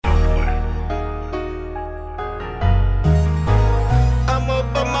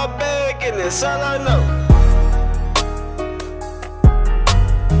and that's all I know.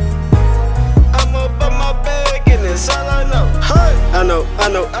 I'm up on my bag and that's all I know.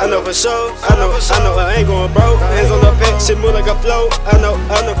 I know for sure. I know I ain't going broke. Hands on the pack, shit move like a flow. I know.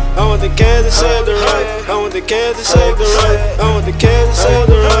 I want the cash to save the run. I want the cash to save the run. I want the cash to save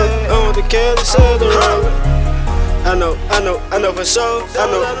the run. I want the cash to save the run. I know for sure. I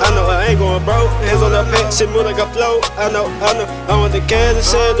know I ain't going broke. Hands on the pack, shit move like a flow. I know. I want the cash to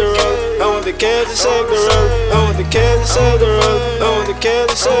save the run. I want the cash to save the run. I want the cash to save the run. I want the cash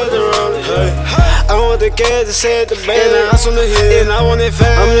to save the run. I want the cash to save the band. And I on the hill, and I want it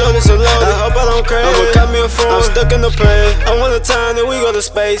fast. I'm loaded so loaded, I hope I don't crash. I'ma cut me a phone, I'm stuck in the plane. I want a time that we go to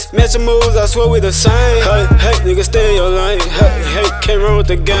space. Matching moves, I swear we the same. Hey, nigga, stay in your lane. Hey, can't run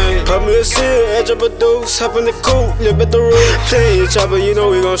with the game. Pop me a seal, edge up a deuce, hop in the coupe, live at the roof. Playing with chopper, you know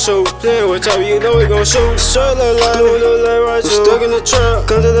we gon' shoot. Playing with chopper, you know we gon' shoot. Straight like line, doing like right, you stuck in the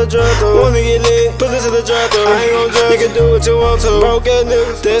truck. Come to the drop though, wanna get lit, put this to the drop though. I ain't gon' judge, you can do what you want to. Broke ass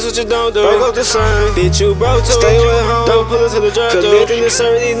niggas, that's what you don't do. Broke up the sign, bitch you broke too. Stay away home, don't pull it to the drop though. Cause nothing is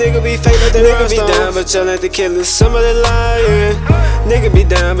certain, these niggas be fake like they nigga be down, but y'all like the killers, somebody lying. Nigga be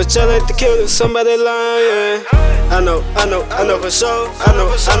down, but y'all like the killers, somebody lying. I know for sure. I know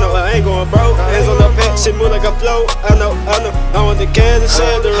I ain't going broke. Hands on the pack, shit move like a flow. I know. I want the cash to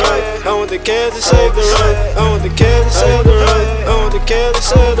save the run. I want the cash to save the run. I want the cash to save the run. I want the cash to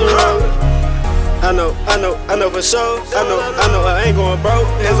save the run. I know for sure. I know I ain't going broke.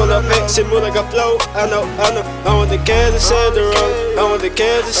 Hands on the pack, shit move like a flow. I know. I want the cash to save the run. I want the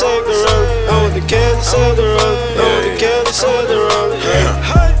cash to save the run. I want the cash to save the run. I want the cash to save the run.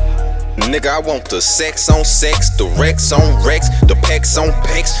 Nigga, I want the sex on sex, the Rex on Rex, the packs on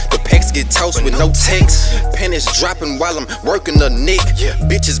packs. The packs get toast with no text. Pennies dropping while I'm working the neck.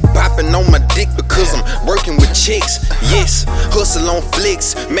 Bitches bopping on my dick because I'm working with chicks. Yes, hustle on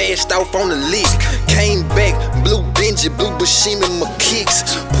flicks, mashed off on the lick. Came back, blue Benji, blue Bashimi, my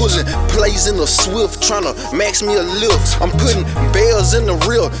kicks. Pulling plays in the Swift, tryna max me a lift. I'm putting bells in the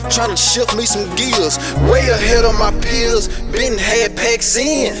real, tryna shift me some gears. Way ahead of my peers, been had packs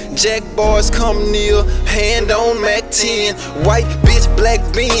in. Jack boys come near, hand on Mac 10. White bitch, black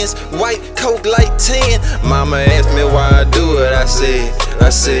beans, white coke like 10. Mama asked me why I do it, I said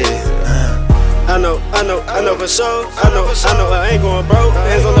I know for sure. I know I ain't going broke.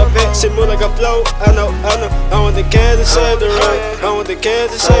 Hands on the pack, shit move like a flow. I know. I want the cash to save the run. I want the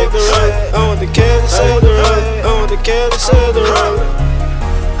cash to save the run. I want the cash to save the run. I want the cash to save the run.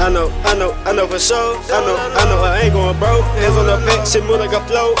 I know for sure. I know I ain't going broke. Hands on the pack, shit move like a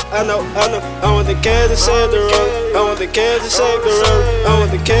flow. I know. I want the cash to save the run. I want the cash to save the run. I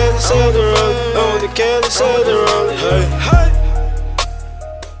want the cash to save the run. I want the cash to save the run. Hey.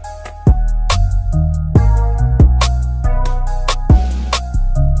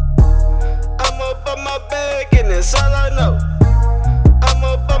 I'm up on my bag and that's all I know.